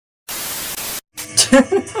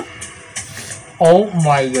Oh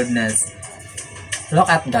my goodness. Look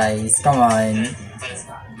at guys, come on.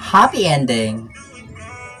 Happy ending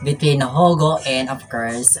between Hogo and of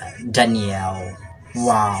course Danielle.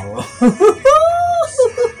 Wow.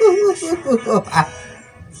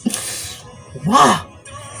 Wow.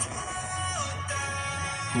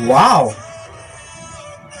 Wow.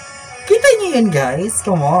 Kita niyo yun guys,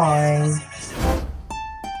 come on.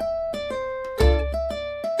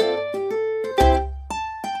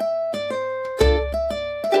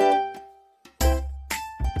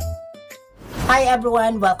 Hi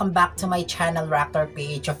everyone! Welcome back to my channel. Reactor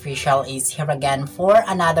PH Official is here again for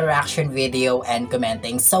another reaction video and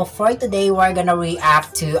commenting. So for today, we're gonna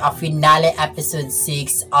react to a finale episode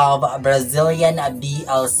 6 of Brazilian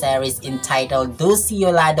BL series entitled Do See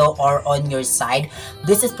Lado or On Your Side.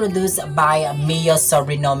 This is produced by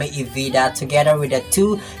sobrenome Vida together with the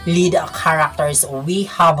two lead characters. We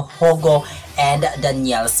have Hogo and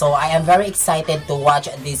Danielle. So I am very excited to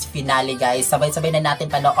watch this finale guys. Sabay-sabay na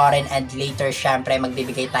natin panoorin and later syempre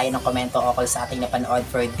magbibigay tayo ng komento ukol sa ating napanood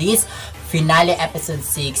for this finale episode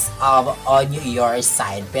 6 of On Your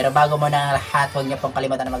Side. Pero bago mo na lahat, huwag niyo pong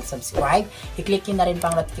kalimutan na mag-subscribe. I-click nyo na rin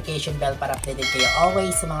pang notification bell para updated kayo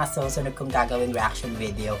always sa mga susunod kong gagawing reaction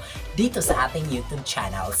video dito sa ating YouTube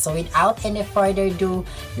channel. So without any further ado,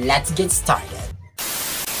 let's get started.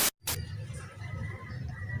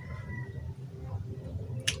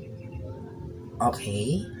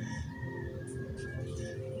 Okay.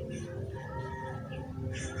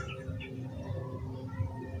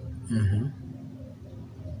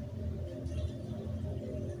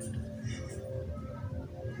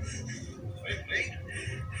 Oi, Play?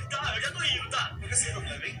 Tá, eu já tô indo, tá? Não tem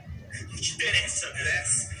problema, hein? Não te interessa,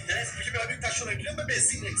 interessa. Interessa porque meu amigo tá chorando que nem um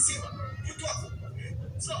bebezinho lá em cima. Por tua culpa.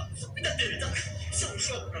 Só cuida dele, tá? Isso é um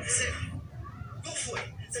jogo pra você? Qual foi?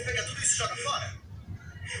 Você pega tudo isso e joga fora?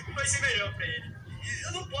 Vai ser melhor pra ele.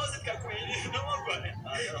 Eu não posso ficar com ele, não agora.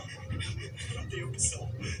 Ah, não. Não tem opção.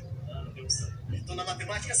 Ah, não tem opção. Então na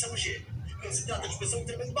matemática você é um G. Quando se trata de pessoa, um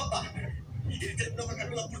tremendo babaca. Ele terminou com a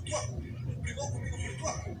Camila por tua culpa. Brigou comigo por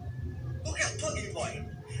tua culpa. Qual que é a tua Game Boy?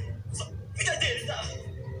 Só cuida dele, tá?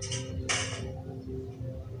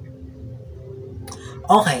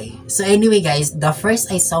 Okay, so anyway guys, the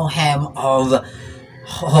first I saw him of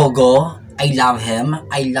Hogo, I love him.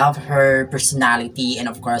 I love her personality and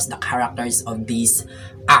of course the characters of this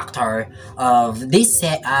actor of this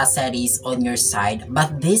series On Your Side.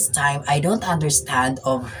 But this time, I don't understand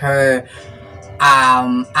of her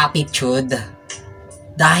attitude.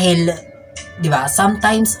 Dahil, di ba,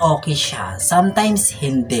 sometimes okay siya, sometimes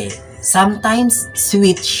hindi. Sometimes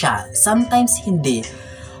sweet siya, sometimes hindi.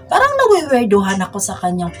 Parang nawiwerduhan ako sa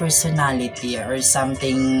kanyang personality or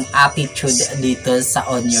something attitude dito sa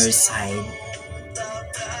On Your Side.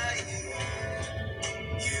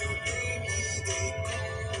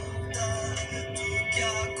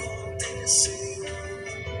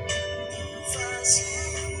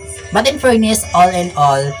 But in fairness, all in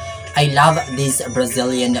all, I love this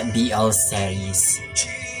Brazilian BL series.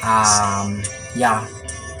 Yeah.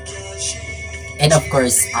 And of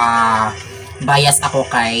course, bias ako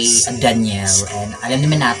kay Danielle and alam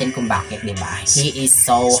naman natin kung bakit, di ba? He is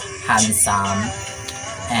so handsome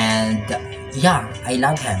and yeah, I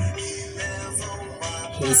love him.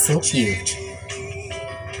 He is so cute.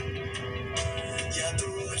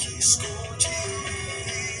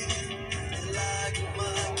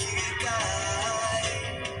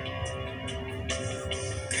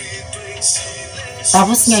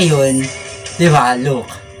 Tapos ngayon, di ba, look.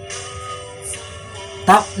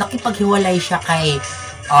 Nakipaghiwalay siya kay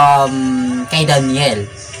Danielle.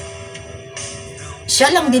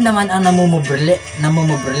 Siya lang din naman ang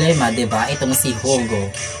namumproblema, di ba? Itong si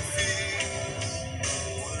Hogo.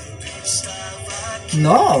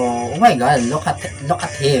 No, oh my God, look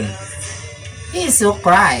at him. He is so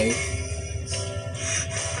cry.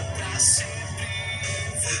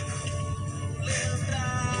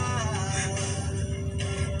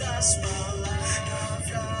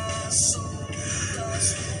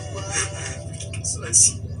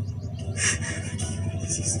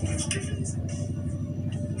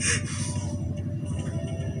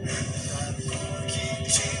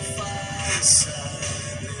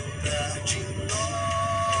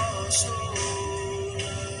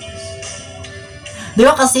 Di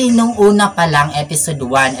ba kasi nung una pa lang, episode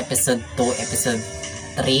 1, episode 2, episode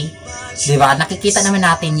 3, di ba, nakikita naman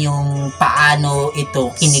natin yung paano ito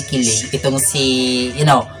kinikilig, itong si,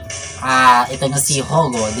 itong si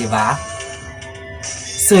Hogo, di ba?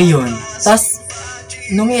 So yun. Tapos,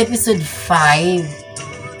 nung episode 5,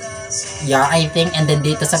 Yeah, I think, and then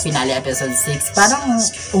dito sa finale episode 6, parang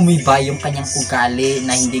umiba yung kanyang ugali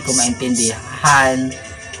na hindi ko maintindihan.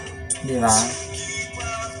 Di ba?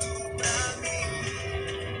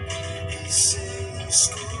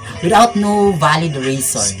 Without no valid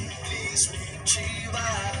reason.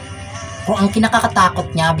 Kung ang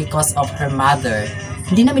kinakakatakot niya because of her mother,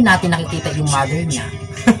 hindi namin natin nakikita yung mother niya.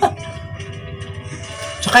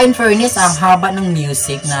 Tsaka in fairness, ang haba ng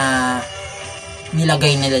music na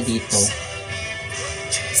nilagay nila dito.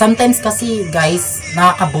 Sometimes kasi guys,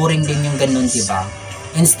 nakaka-boring din yung ganun, diba?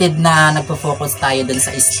 Instead na nagpo-focus tayo dun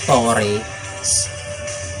sa story,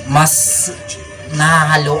 mas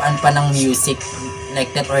nahahaluan pa ng music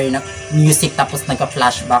like that, or music tapos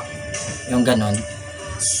nagka-flashback yung ganun.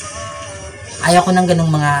 Ayaw ko ng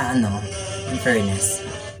ganung mga in fairness.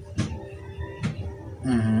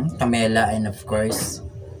 Camela, and of course,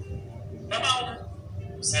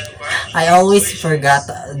 I always forgot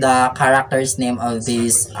the character's name of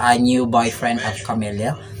this new boyfriend of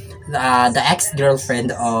Camelia, the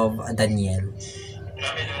ex-girlfriend of Daniel.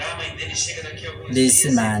 This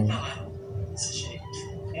man.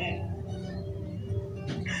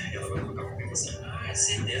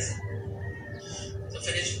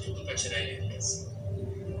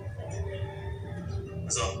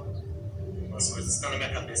 Mas ó, umas coisas estão na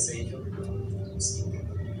minha cabeça aí que eu não consigo.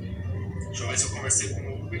 Deixa eu ver se eu conversei com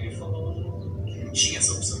o Hugo e ele falou que não tinha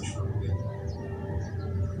essa opção de família.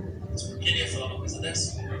 Mas por que ele ia falar uma coisa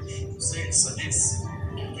dessa? Não sei, ele só disse.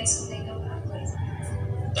 Ele tá escondendo alguma coisa.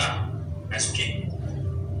 Tá, mas o quê?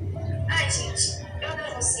 Ai, gente, eu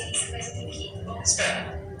adoro vocês, mas eu tenho que ir, bom?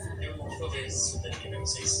 Espera, eu vou ver se o Daniel não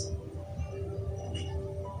sei se.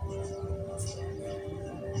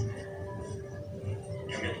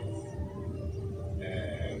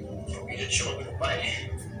 Alguém já te chamou do meu pai?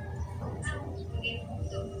 Não, ninguém me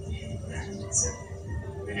contou. Você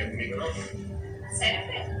viria comigo, não? Sério,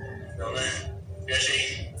 Pedro? Não, né?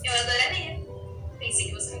 Viajei. Eu adoraria. Pensei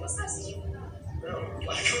que você não gostasse de mim. Não,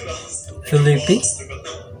 claro que eu gosto. Felipe?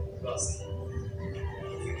 Não, gosto.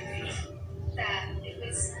 Tá,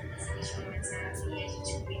 depois você me chama no WhatsApp e a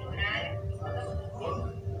gente combina o horário.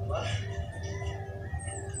 Claro.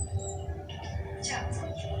 Tchau.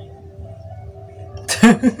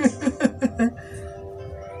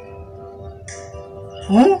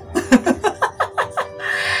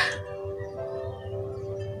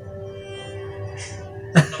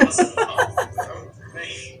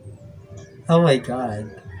 Oh my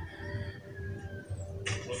god.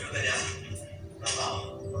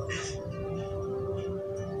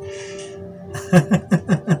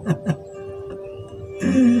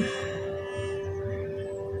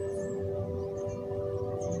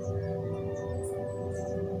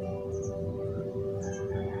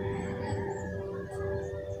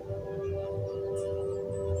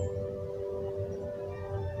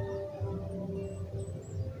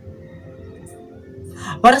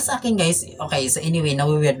 Para sa akin guys, okay, so anyway,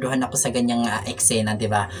 nawiwirduhan ako sa ganyang eksena, 'di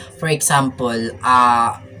ba? For example,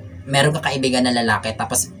 meron ka kaibigan na lalaki,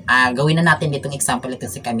 tapos gawin na natin ditong example ito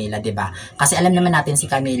si Camila, 'di ba? Kasi alam naman natin si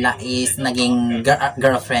Camila is naging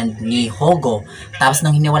girlfriend ni Hogo. Tapos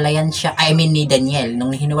nung hiniwalayan siya, ni Daniel,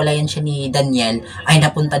 nung hiniwalayan siya ni Daniel, ay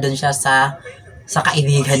napunta doon siya sa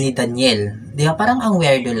kaibigan ni Daniel. 'Di ba? Parang ang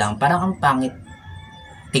weirdo lang, parang ang pangit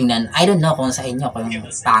tingnan. I don't know kung sa inyo kung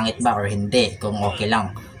pangit ba or hindi, kung okay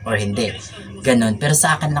lang or hindi. Ganon. Pero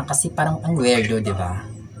sa akin lang kasi parang ang weirdo, 'di ba?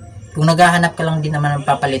 Kung naghahanap ka lang din naman ng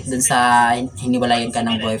papalit dun sa hiniwalayan ka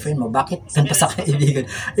ng boyfriend mo, bakit dun pa sa kaibigan?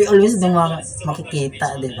 I always dun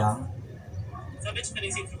makikita, 'di ba?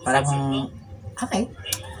 Parang okay.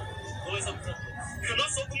 Eu não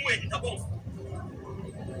sou como ele, tá bom?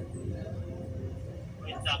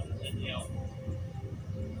 Coitado do Daniel.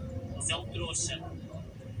 Você é um trouxa.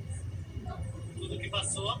 Tudo que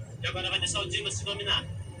passou e agora vai deixar o Dimas te dominar.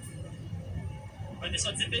 Vai deixar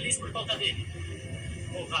de ser feliz por conta dele.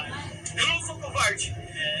 Covarde. Eu não sou covarde.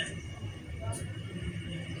 É.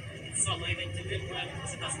 Sua mãe vai entender com ela que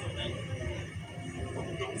você tá se tornando.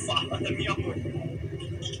 Não fala da minha mãe.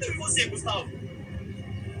 O que tem você, Gustavo?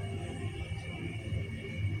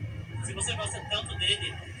 Se você gosta tanto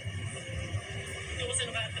dele, por que você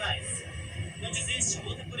não vai atrás? Não desiste,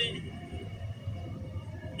 luta por ele.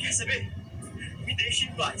 Quer saber? Me deixe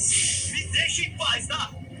em paz. Me deixe em paz,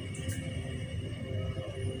 tá?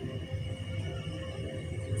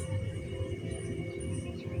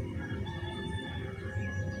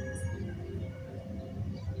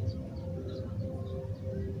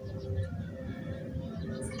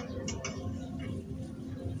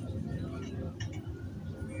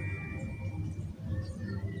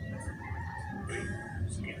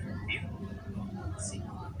 Sim,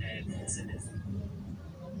 você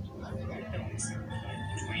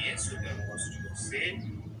ver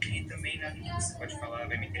e também nada que você pode falar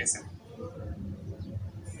vai me interessar.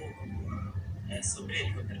 É sobre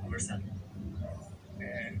ele que eu quero conversar.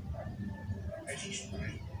 A gente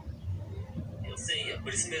vai. Eu sei, é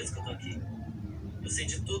por isso mesmo que eu tô aqui. Eu sei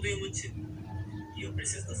de tudo e o motivo. E eu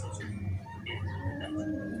preciso da sua ajuda. É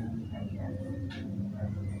verdade.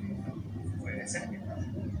 É sério?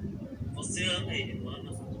 Você ama ele, não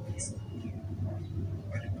ama? Isso.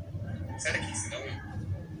 Olha, sai daqui, senão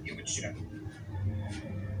eu vou te tirar.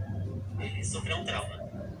 Ele sofreu um trauma.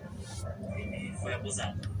 Ele foi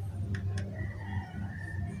abusado.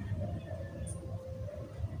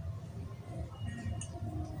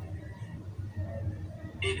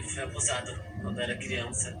 Ele foi abusado quando era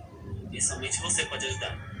criança. E somente você pode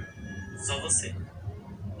ajudar. Só você.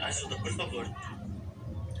 Ajuda, por favor.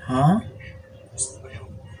 Hã?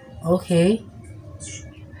 Ok.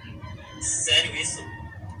 Sério isso?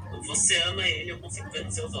 Você ama ele, eu consigo ver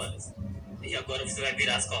nos seus olhos. E agora você vai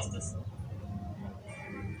virar as costas.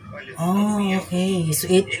 Olha, Oh, okay. So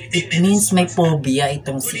it means may phobia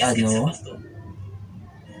itong Por si isso que ele se ano. afastou.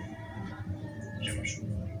 já machucou.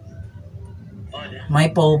 Olha,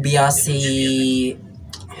 May phobia eu si não devia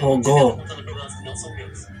estar Hogo. contando problemas que não são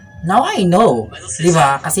meus. Now I know. 'Di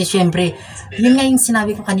ba? Kasi syempre, yun nga yung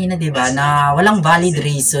sinabi ko kanina, 'di ba, na walang valid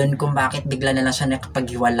reason kung bakit bigla na lang siya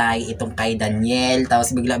nakapaghiwalay itong kay Daniel,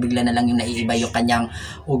 tapos bigla-bigla na lang yung naiiba yung kanyang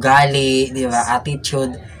ugali, 'di ba,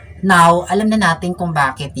 attitude. Now, alam na natin kung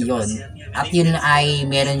bakit yun. At yun ay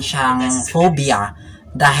meron siyang phobia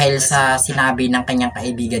dahil sa sinabi ng kanyang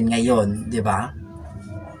kaibigan ngayon, 'di ba?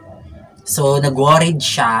 So, nag-worried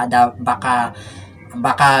siya na baka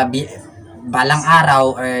balang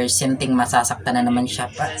araw or something masasaktan na naman siya.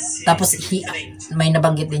 Tapos may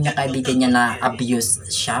nabanggit din yung kaibigan niya na abuse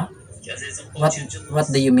siya. What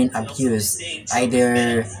do you mean abuse?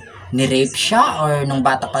 Either ni-rape siya or nung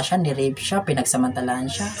bata pa siya ni-rape siya, pinagsamantalaan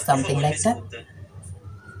siya, something like that.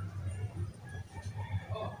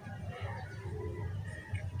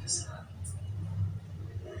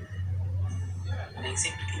 Nem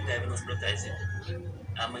sempre quem deve nos protege.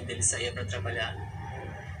 A mãe dele saía pra trabalhar.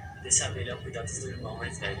 Deixava ele ao cuidado do irmão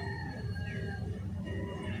mais velho.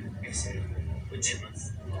 Esse aí. O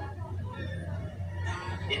Dimas.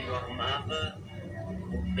 Ele o arrumava,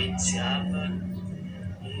 o penteava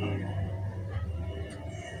e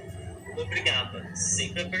o obrigava,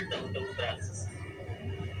 sempre apertando pelos braços.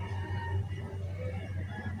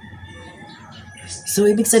 So,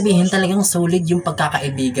 ibig sabihin talagang solid yung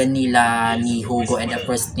pagkakaibigan nila ni Hugo and the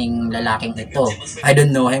first ning lalaking ito. I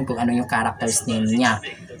don't know him kung ano yung character's name niya.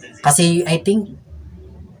 Kasi, I think,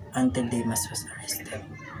 until Dimas was arrested.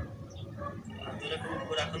 Dura como um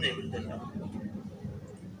buraco negro, entendeu?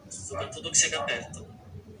 Suga tudo que chega perto.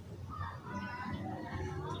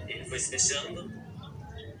 Ele foi se fechando,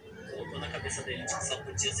 colocou na cabeça dele de que só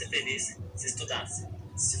podia ser feliz se estudasse,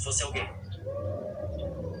 se fosse alguém.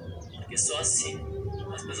 Porque só assim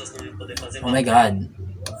as pessoas não iam poder fazer Oh mal. my god.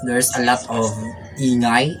 There's a lot of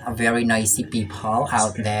ingay, very noisy people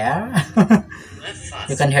out there. Não é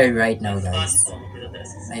fácil. You can hear right now, Não é guys. fácil uma coisa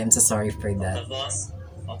dessas. I am so sorry for Falta that. voz,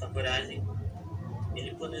 falta coragem.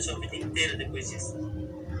 Ele planejou a vida inteira depois disso.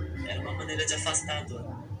 Era uma maneira de afastar a dor.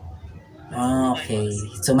 Mas Ah, não vai okay.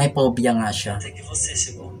 mais. So, may phobia nga siya. Até que você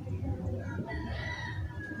chegou.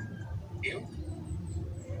 Eu?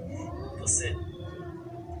 Você.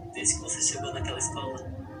 Desde que você chegou naquela escola,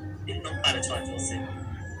 ele não para de falar de você.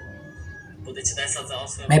 Poder te dar essas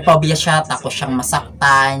aulas foi a May melhor phobia coisa siya, que takot aconteceu siyang comigo.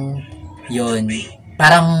 masaktan. Yun.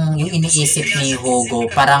 Parang yung iniisip ni Hugo,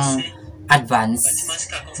 parang Vai te advance.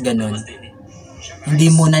 machucar com os Ganun. problemas dele. Hindi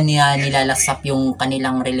muna niya nilalasap yung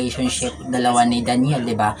kanilang relationship dalawa ni Daniel,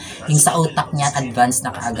 di ba? Yung sa utak niya, advance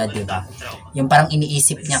na kaagad, di ba? Yung parang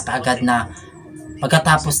iniisip niya kaagad na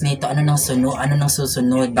pagkatapos nito, ano nang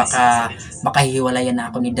susunod, baka hiwalayan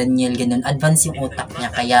na ako ni Daniel, ganun. Advance yung utak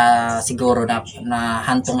niya, kaya siguro na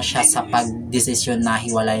hantong siya sa pagdesisyon na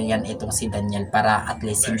hiwalayan itong si Daniel para at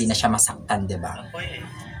least hindi na siya masaktan, di ba? Apoia aí,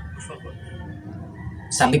 por favor.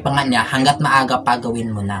 Sabi pa nga niya, hanggat maaga pa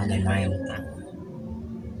gawin mo na, Ele vai ganun. lutar.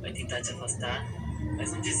 Vai tentar te afastar,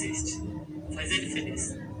 mas não desiste. Faz ele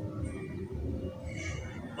feliz.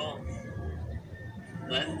 Bom,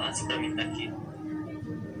 não é fácil pra mim estar aqui.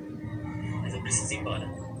 Mas eu preciso ir embora.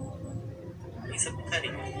 Pensa com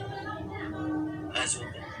carinho.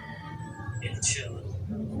 Ajuda. Ele te ama.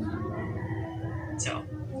 Tchau.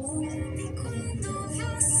 Quando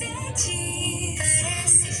você diz,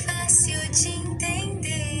 parece fácil de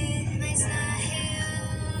entender, mas na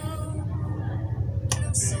real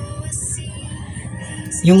não sou assim.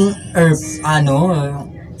 Yung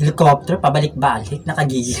helicopter, pabalik-balik,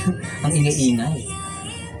 nakagigil. Ang ingay-ingay.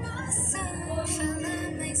 A emoção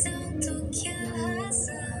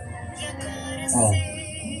Oh.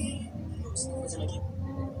 O que você tá fazendo aqui?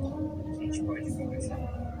 A gente pode conversar.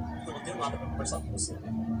 Eu não tenho nada pra conversar com você.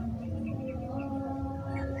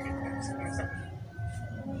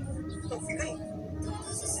 Então fica aí.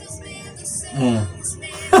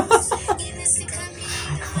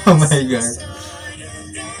 Oh my God.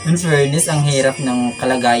 In fairness, ang hirap ng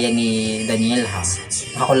kalagayan ni Daniel ha.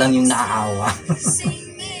 Ako lang yung naaawa.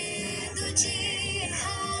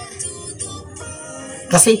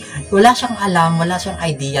 Kasi wala siyang alam, wala siyang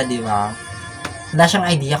idea, di ba? Wala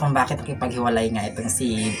siyang idea kung bakit nakipaghiwalay nga itong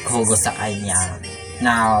si Hugo sa kanya.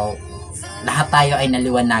 Now, lahat tayo ay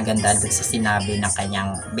naliwanagan dahil sa sinabi ng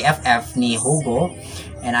kanyang BFF ni Hugo.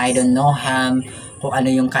 And I don't know kung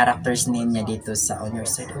ano yung character's name niya dito sa On Your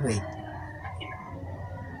Side. Oh, wait.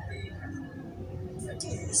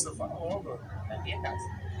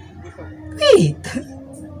 Wait!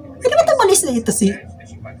 Pwede ba tumalis na ito si...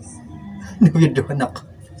 Nawirdohan ako.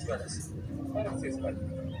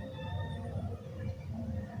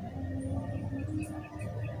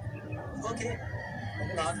 Okay,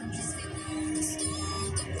 vamos lá.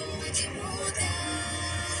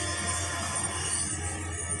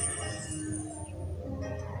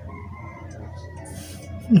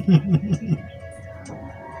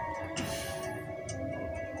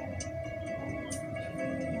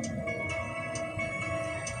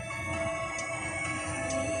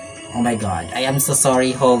 Oh my God, I am so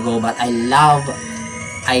sorry, Hugo, but I love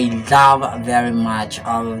very much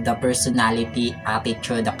of the personality,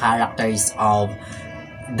 attitude, the characters of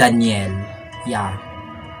Daniel. Yeah.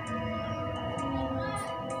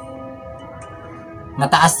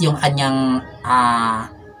 Mataas yung kanyang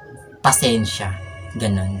pasensya.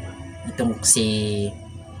 Ganon. Itong si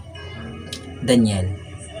Daniel.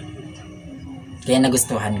 Kaya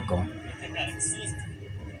nagustuhan ko.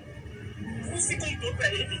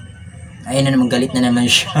 Ayun na naman, galit na naman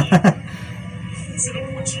siya. Você não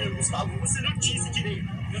podia, Gustavo. Você não disse direito.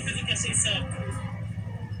 Eu fiz o que achei certo.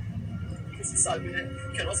 Você sabe, né?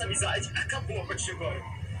 Que a nossa amizade acabou a partir de agora.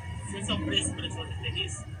 Se esse é o preço pra te fazer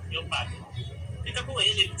feliz, eu pago. Fica com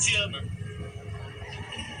ele te ama.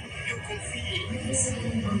 Eu confiei em você.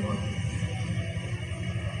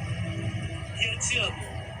 Eu te amo.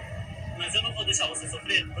 Mas eu não vou deixar você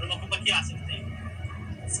sofrer por uma culpa que acha que tem.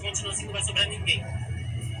 Se continuar assim, não vai sobrar ninguém.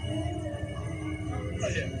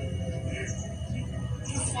 Olha,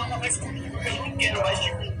 não fala mais comigo, eu não quero mais te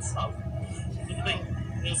ver, Gustavo. Tudo bem,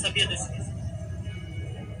 eu sabia desse risco.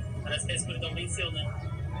 Parece que a escuridão venceu, né?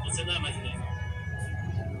 Você não é mais o mesmo.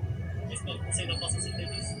 Mas você ainda possa ser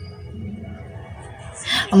feliz.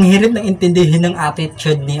 Ang hirap na intindihin ng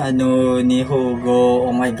attitude ni Hugo.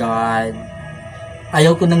 Oh my God.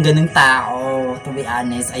 Ayaw ko ng ganung tao. To be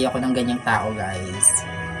honest, ayaw ko ng ganyang tao, guys.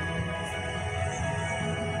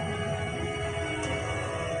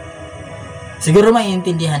 Siguro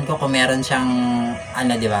maiintindihan ko kung meron siyang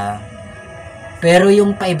di ba? Pero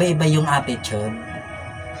yung paiba-iba yung attitude.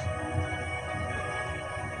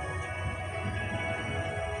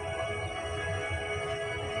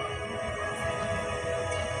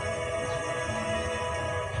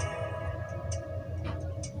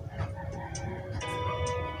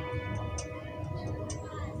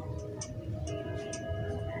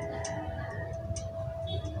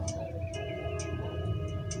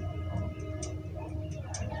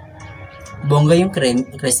 Bongga yung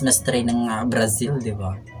Christmas tree ng Brazil, di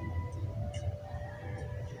ba?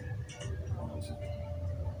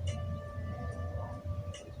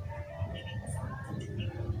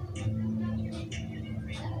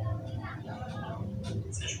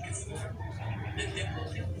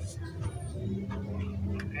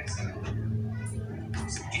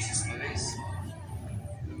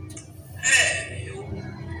 Eu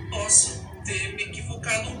posso ter me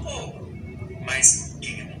equivocado um pouco, mas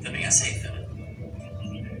quem ama também aceita, né?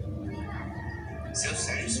 Seu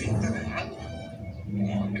Sérgio estava errado. Um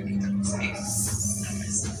homem que tá com vocês. Ah,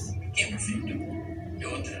 mas quem é perfeito? E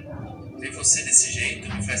outra, ver você desse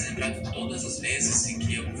jeito me faz lembrar de todas as vezes em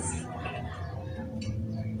que eu fui.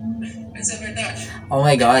 Mas é verdade. Oh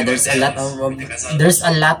my God, there's a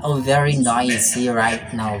lot of very noisy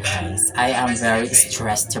right now, guys. I am very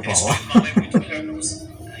stressable. Não é muito melhor pra você.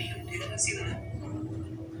 Aí eu teria nascido, né?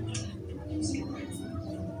 Sim,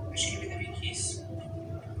 acho que a vida me quis.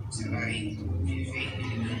 Você vai viver e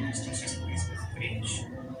lidando com situações mais pra frente.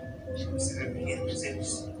 Você vai aprender com os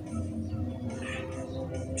erros.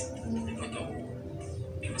 Então,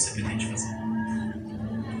 o que você pretende fazer?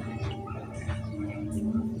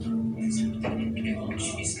 É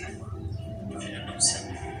difícil, né? Eu não sei.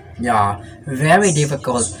 Yeah, very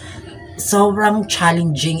difficult. Sobrang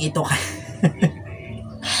challenging ito.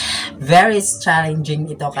 very challenging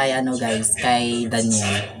ito kay ano guys, kay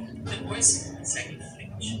Daniel.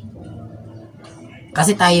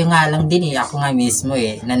 Kasi tayo nga lang din ako nga mismo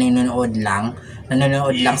nanonood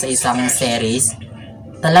lang sa isang series.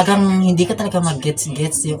 Talagang hindi ka talaga mag-gets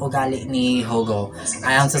yung ugali ni Hogo.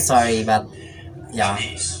 I am so sorry, but yeah,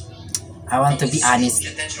 I want to be honest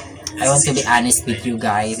with you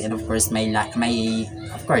guys, and of course my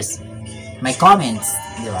comments,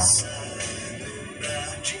 di ba?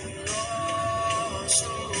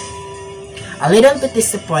 A little bit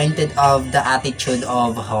disappointed of the attitude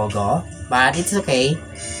of Hogo, but it's okay.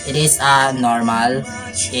 It is normal.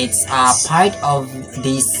 It's a part of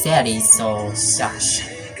this series, so yeah.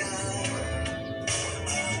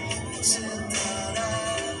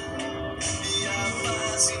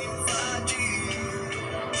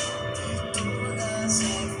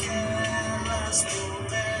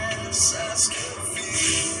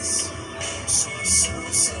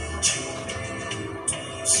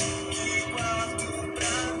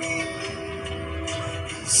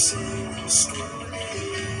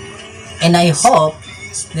 And I hope,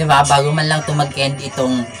 di ba, bago man lang mag-end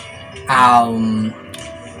itong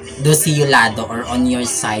do see you Lado or on your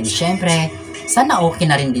side, syempre, sana okay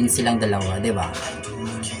na rin din silang dalawa, di ba?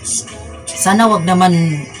 Sana wag naman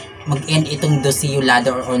mag-end itong do see you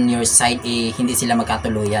Lado or on your side, hindi sila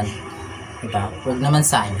magkatuluyan. Di ba? Wag naman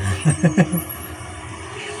sana.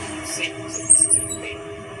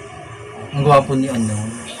 Ang gwapo ni ang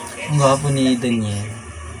gwapo ni Daniel.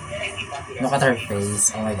 Look at her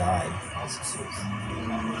face. Oh my god.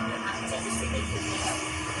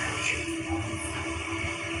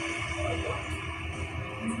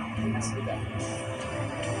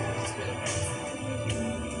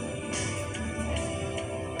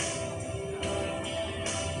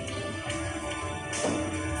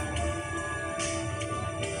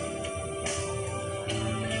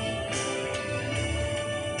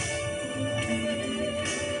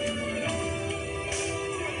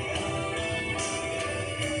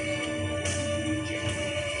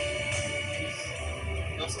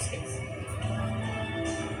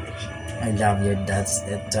 I love you.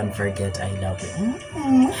 Don't forget I love you.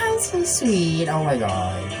 That's so sweet. Oh my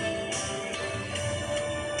god.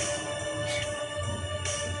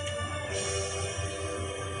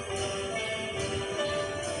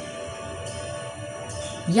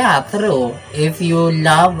 Yeah, true. If you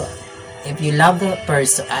love the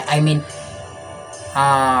person, I mean,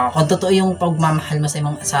 kung totoo yung pagmamahal mo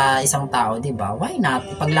sa isang tao, 'di ba? Why not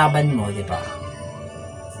ipaglaban mo, 'di ba?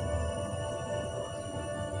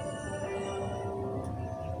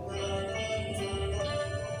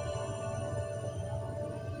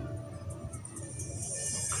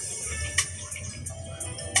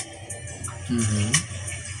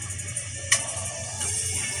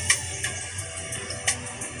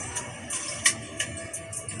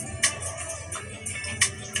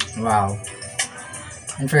 Wow.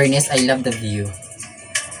 In fairness, I love the view.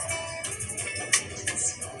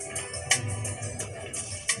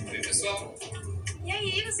 Oi, pessoal. E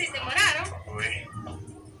aí, vocês demoraram? Oi.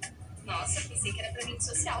 Nossa, pensei que era pra evento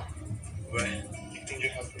social. Ué, o que tem de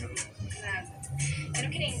errado comigo? Nada. Eu não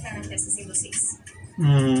queria entrar na festa sem vocês.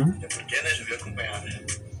 É porque, né? Já veio acompanhada.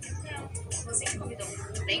 Não, você me convidou.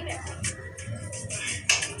 Lembra?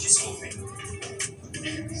 Desculpe.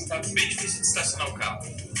 Está bem difícil de estacionar o carro.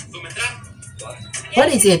 Vamos entrar? Claro. What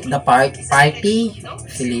is it? The party?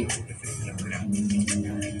 Philip.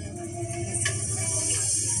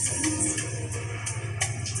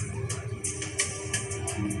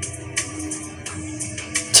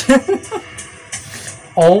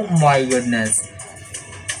 Oh my goodness.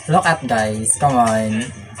 Look at guys. Come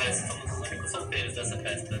on. Parece que somos os únicos solteiros dessa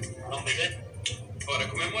festa. Vamos beber? Bora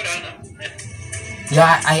comemorar, né?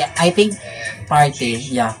 Yeah, I think party.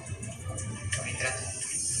 Yeah. Vamos entrar.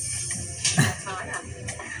 Fala nada.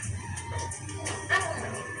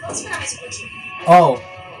 Vamos esperar mais um pouquinho. Oh.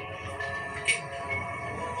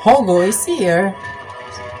 Hogo is here.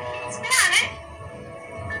 Esperar, né?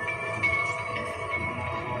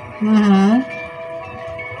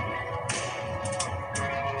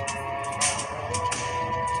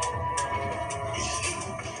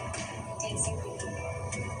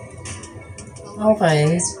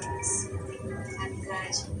 Okay.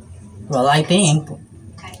 Well, I think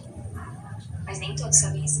Mas nem todos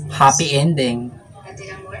sabem isso. happy ending. Pra ter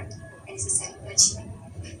amor, é necessário empatia.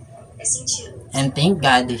 É sentir And thank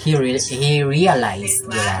God he realized,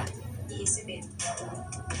 perdoar diba? e receber.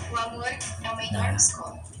 O amor é uma enorme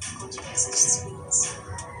escola com diversas disciplinas.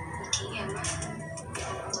 E quem ama,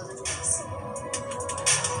 ama todas elas.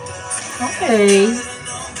 Okay.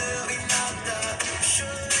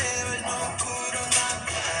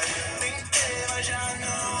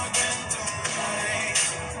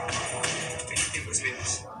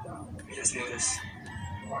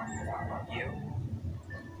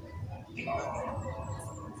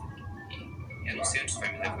 Eu não sei onde isso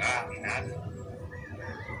vai me levar, nem nada.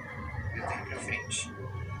 Eu tenho pra frente.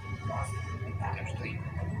 Onde tô indo?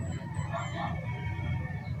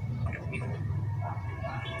 É comigo.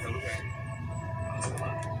 É o lugar.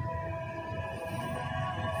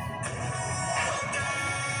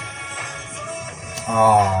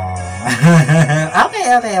 Oh.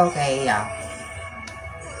 Okay. Yeah.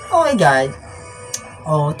 Oh my God.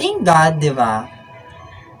 Oh, thank God, di ba?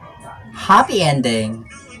 Happy ending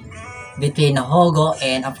between Hugo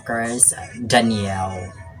and, of course,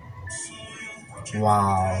 Danielle.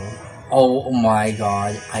 Wow. Oh my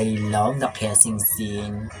God. I love the kissing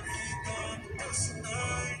scene.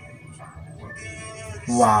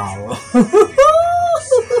 Wow.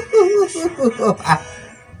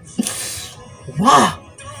 Wow.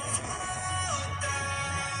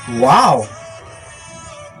 Wow.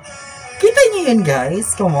 Kita niyo yun,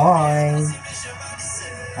 guys. Come on.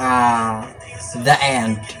 The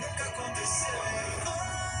end.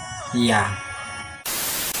 Yeah.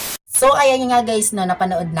 So, ayan nga guys, no,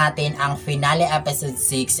 napanood natin ang finale episode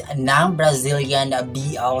 6 ng Brazilian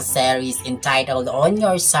BL series entitled On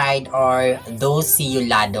Your Side or Do See You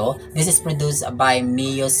Lado. This is produced by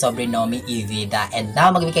Sobrenome, Vida. And now,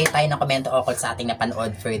 magbigay tayo ng komento ukol sa ating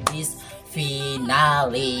napanood for this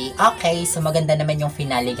finale. Okay, so maganda naman yung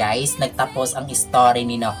finale guys. Nagtapos ang story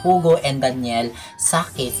ni Hugo and Danielle sa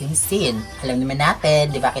kissing scene. Alam naman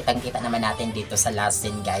natin, di ba, kitang-kita naman natin dito sa last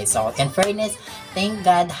scene guys. So, in fairness, thank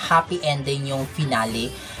God, happy ending yung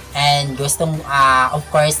finale. And gustong, of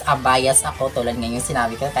course, bias ako, tulad nga yung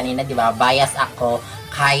sinabi ko kanina, di ba, bias ako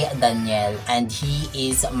kay Danielle. And he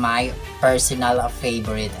is my personal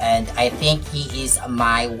favorite. And I think he is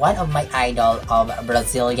one of my idol of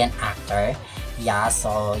Brazilian actor. Yeah,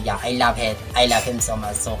 so yeah, I love it. I love him so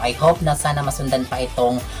much. So I hope na sana masundan pa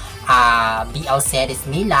itong BL series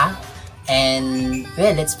nila. And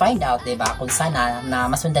well, let's find out, diba, kung sana na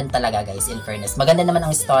masundan talaga guys, in fairness. Maganda naman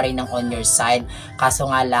ang story ng On Your Side, kaso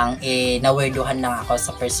nga lang nawerduhan lang ako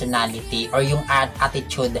sa personality or yung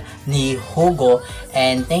attitude ni Hugo.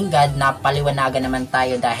 And thank God na paliwanagan naman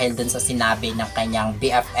tayo dahil dun sa sinabi ng kanyang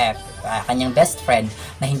BFF, kanyang best friend,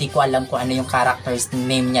 na hindi ko alam kung ano yung character's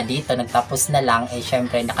name niya dito. Nagtapos na lang,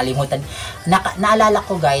 syempre nakalimutan, naalala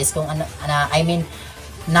ko guys kung ano,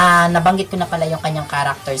 nabanggit ko na pala yung kanyang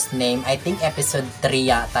character's name. I think episode 3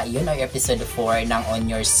 yata yun or episode 4 ng On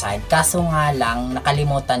Your Side. Kaso nga lang,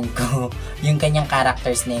 nakalimutan ko yung kanyang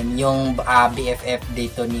character's name, yung BFF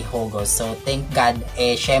dito ni Hugo. So, thank God,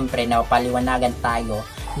 syempre, napaliwanagan tayo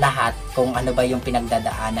lahat kung ano ba yung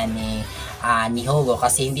pinagdadaanan ni Hugo,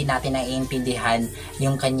 kasi hindi natin naiintindihan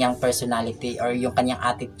yung kanyang personality or yung kanyang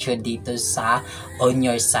attitude dito sa On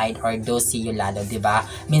Your Side or Do See You Lado, diba?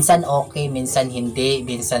 Minsan okay, minsan hindi,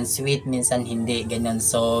 minsan sweet, minsan hindi, ganun.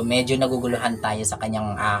 So, medyo naguguluhan tayo sa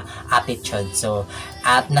kanyang attitude. So,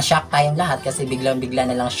 at na-shock tayong lahat kasi biglang-bigla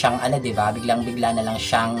na lang siyang, diba? Biglang-bigla na lang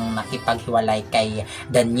siyang nakipaghiwalay kay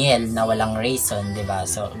Danielle na walang reason, diba?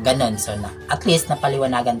 So, ganun. So, at least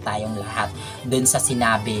napaliwanagan tayong lahat dun sa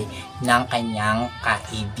sinabi ng kanyang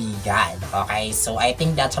kaibigan. Okay, so I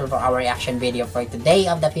think that's all for our reaction video for today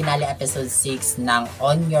of the finale episode 6 ng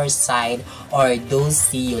On Your Side or Do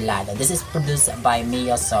See You Lado. This is produced by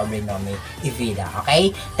Sobrenome, Vida. Okay,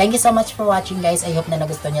 thank you so much for watching guys. I hope na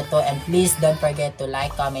nagustuhan niyo to, and please don't forget to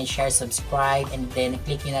like, comment, share, subscribe, and then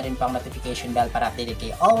click nyo na rin pang notification bell para updated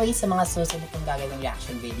kayo always sa mga susunod kong gagawing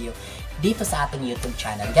reaction video dito sa ating YouTube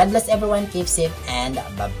channel. God bless everyone, keep safe, and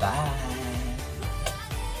bye-bye!